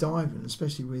some of the diving,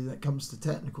 especially when it comes to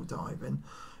technical diving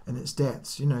and its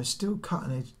depths, still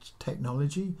cutting edge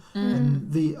technology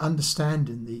and the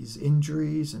understanding these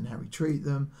injuries and how we treat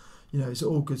them, it's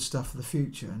all good stuff for the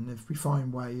future. And if we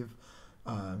find a way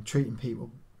of treating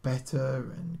people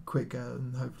better and quicker,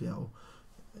 and hopefully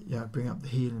that'll bring up the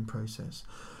healing process.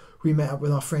 We met up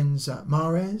with our friends at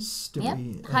Mares, didn't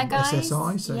we? Hi guys.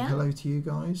 SSI, so hello to you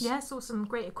guys. Yeah, saw some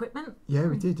great equipment. Yeah,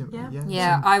 we did, didn't we?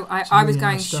 Yeah, I was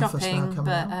going shopping,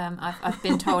 but I've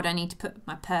been told I need to put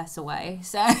my purse away,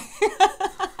 so...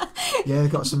 Yeah,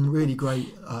 got some really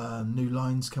great new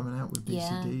lines coming out with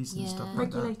BCDs and stuff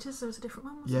like Regulators, there was a different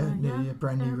one, wasn't there?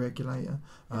 Brand new regulator.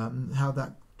 How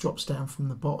that drops down from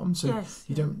the bottom, so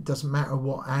doesn't matter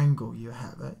what angle you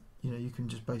have it. You can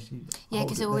just basically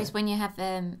because always when you have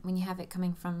it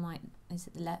coming from is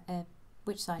it the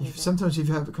which side is it? Sometimes if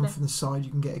you have it come from the side,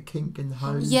 you can get a kink in the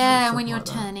hose. Yeah, when you're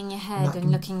turning your head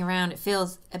and looking around, it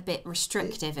feels a bit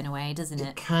restrictive in a way, doesn't it?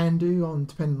 It can do,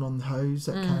 depending on the hose,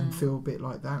 that can feel a bit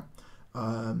like that.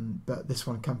 But this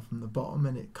one comes from the bottom,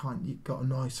 and it got a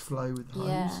nice flow with the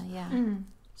hose.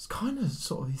 It's kind of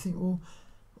sort of, you think, well,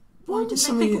 why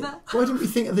didn't we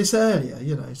think of this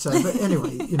earlier? So but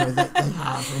anyway, they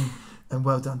have, and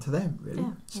well done to them, really.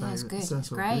 That's good. That's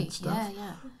great. Good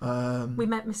stuff. We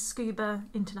met Miss Scuba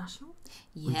International.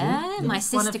 My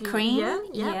sister Cream.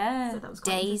 So that was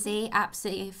Daisy,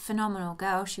 absolutely phenomenal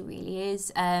girl. She really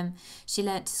is. She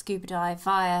learnt to scuba dive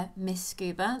via Miss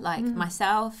Scuba, like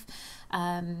myself.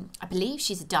 I believe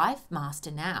she's a dive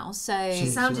master now. So she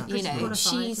sounded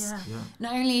she's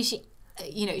not only is she.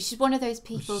 She's one of those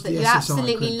people that you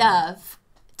absolutely love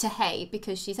to hate,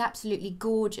 because she's absolutely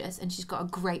gorgeous and she's got a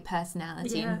great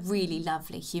personality and really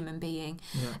lovely human being.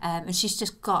 And she's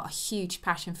just got a huge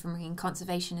passion for marine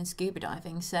conservation and scuba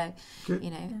diving. So,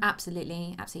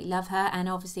 absolutely love her. And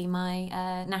obviously my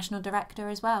national director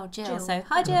as well, Jill. So,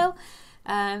 hi, Jill.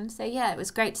 It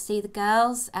was great to see the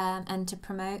girls and to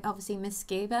promote obviously Miss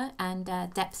Scuba and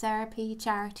Deptherapy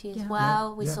charity as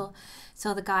well. We saw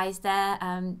the guys there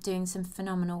doing some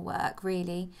phenomenal work,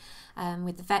 really,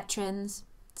 with the veterans.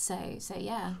 So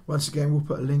Once again, we'll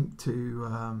put a link to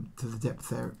the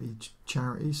Deptherapy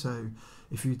charity. So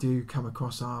if you do come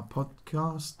across our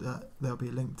podcast, there'll be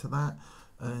a link to that,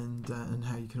 and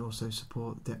how you can also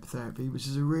support Deptherapy, which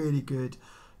is a really good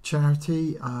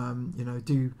charity.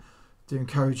 Do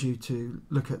encourage you to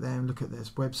look at them, look at their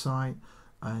website,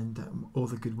 and all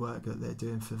the good work that they're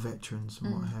doing for veterans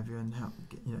and what have you, and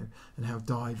how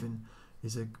diving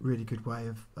is a really good way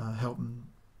of helping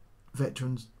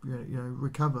veterans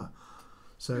recover.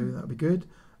 So that'd be good.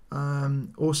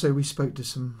 Also, we spoke to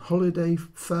some holiday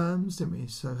firms, didn't we?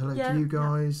 So hello to you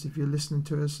guys if you're listening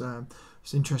to us.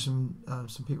 It's interesting.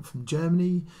 Some people from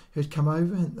Germany who'd come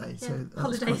over, hadn't they? Yeah. So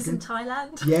holidays in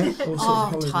Thailand. Yeah.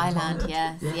 Thailand.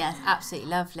 Yes, absolutely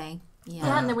lovely.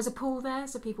 Yeah, and there was a pool there,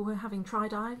 so people were having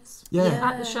tri-dives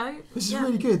at the show. This is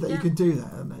really good that you can do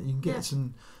that, and that you can get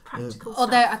some practical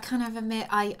Although stuff. I kind of admit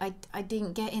I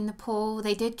didn't get in the pool.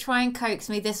 They did try and coax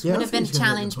me. This Yeah, would I have been think he's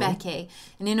gonna challenge get in the Becky.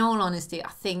 And in all honesty, I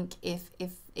think if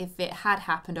it had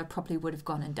happened, I probably would have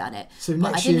gone and done it. So But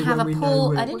I next didn't year have when a we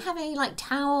pool. know I didn't have any like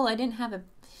towel. I didn't have a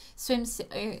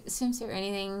swimsuit or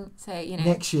anything. So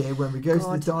next year when we go to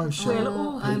the dive show,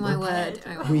 Oh my word!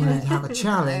 we need to have a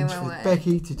challenge Oh, my with word.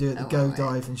 Becky to do at the Oh, Go my word.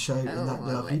 Diving Show in Oh, that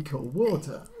my lovely word. cool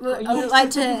water. Well, you I would used like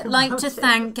to think to about it.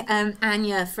 thank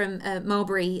Anya from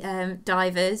Mulberry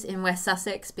Divers in West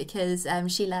Sussex because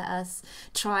she let us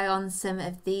try on some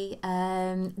of the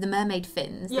mermaid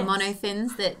fins, the Yes. mono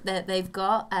fins that they've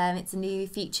got. It's a new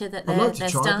feature that I'd they're, like to they're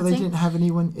try it, but they starting. didn't have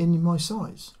anyone in my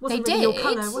size. Wasn't They really your did.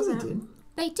 colour, No, was they it? didn't.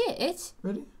 They did.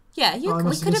 Really? Yeah, Oh, I we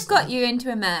must have could have missed got that. you into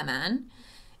a merman.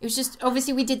 It was just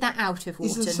obviously we did that out of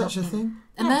water. Is there such a not- thing?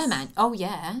 A Yes. merman? Oh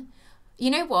yeah. You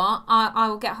know what? I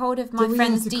will get hold of my Do we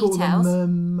friend's have to call details.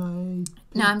 them mermaid?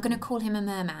 No, I'm going to call him a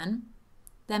merman.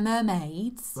 They're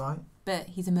mermaids, Right. but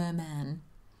he's a merman.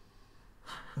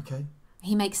 Okay.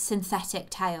 He makes synthetic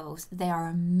tails. They are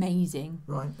amazing.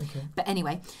 Right. Okay. But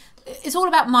anyway, it's all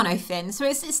about monofin. So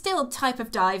it's still a type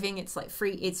of diving. It's like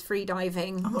free. It's free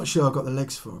diving. I'm not sure I've got the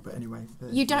legs for it, but anyway.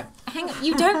 You don't hang on.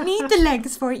 You don't need the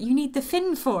legs for it. You need the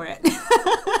fin for it.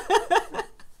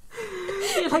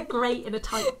 You're like great in a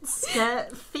tight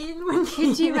skirt fin. When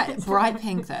Could you bright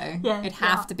pink though? Yeah, It'd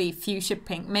have yeah. to be fuchsia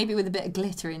pink, maybe with a bit of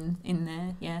glitter in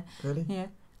there. Yeah, Really? yeah.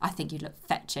 I think you'd look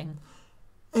fetching.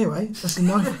 Anyway, that's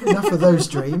enough of those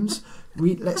dreams.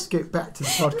 Let's get back to the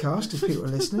podcast if people are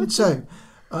listening. So,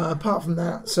 apart from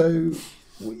that, so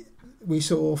we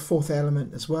saw Fourth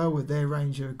Element as well with their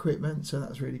range of equipment, so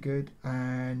that's really good.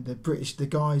 And the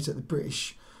guys at the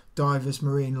British Divers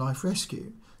Marine Life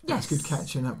Rescue. That's Yes. good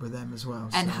catching up with them as well.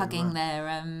 And So, hugging their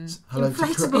hello to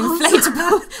inflatable.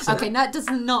 inflatable. Okay, that does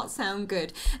not sound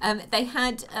good. They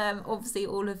had obviously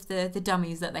all of the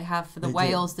dummies that they have for the They do,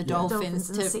 whales, the yeah. dolphins Dolphins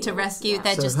and to seals, rescue. yeah.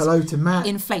 They're So just hello to Matt,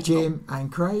 inflatable. Jim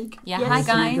and Craig. Yeah, Yes. hi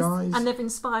Thank you guys. And they've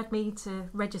inspired me to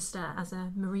register as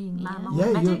a marine mammal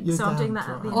Yeah, medic, you're so I'm down doing that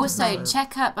for at the it. end Also, of the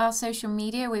check up our social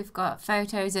media. We've got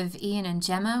photos of Ian and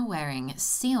Gemma wearing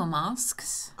seal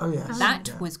masks. Oh yes, That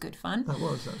yeah. was good fun. That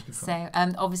was good fun.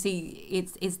 So obviously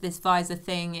it's this visor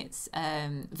thing. It's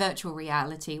virtual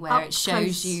reality where Up it shows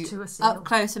close you to a seal. up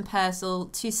close and personal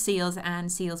to seals and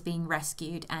seals being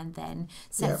rescued and then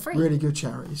set free. Really good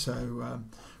charity. So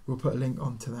we'll put a link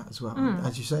onto that as well.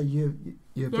 As you say,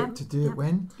 you're booked to do it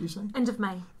when? Do you say End of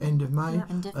May. end of May? Yeah.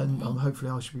 End of And May.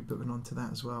 hopefully I should be booking onto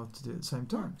that as well to do it at the same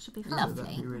time. Should be So fun. Lovely.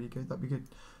 that'd be really good. That'd be good.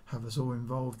 Have us all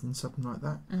involved in something like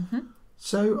that. Mm-hmm.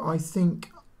 So I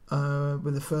think,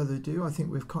 with further ado, I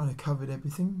think we've kind of covered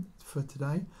everything for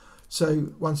today.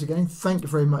 So once again, thank you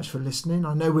very much for listening.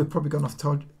 I know we've probably gone off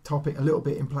topic a little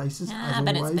bit in places, as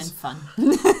But always. it's been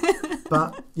fun.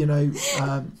 But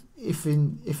if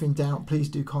in doubt, please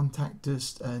do contact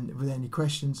us and with any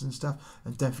questions and stuff.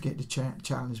 And don't forget to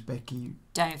challenge Becky.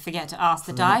 Don't forget to ask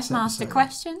the For the next dive master episode.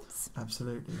 questions.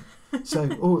 Absolutely.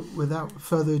 So, without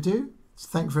further ado,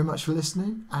 thank you very much for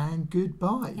listening and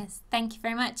goodbye. Yes, thank you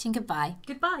very much and goodbye.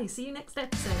 Goodbye. See you next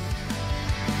episode.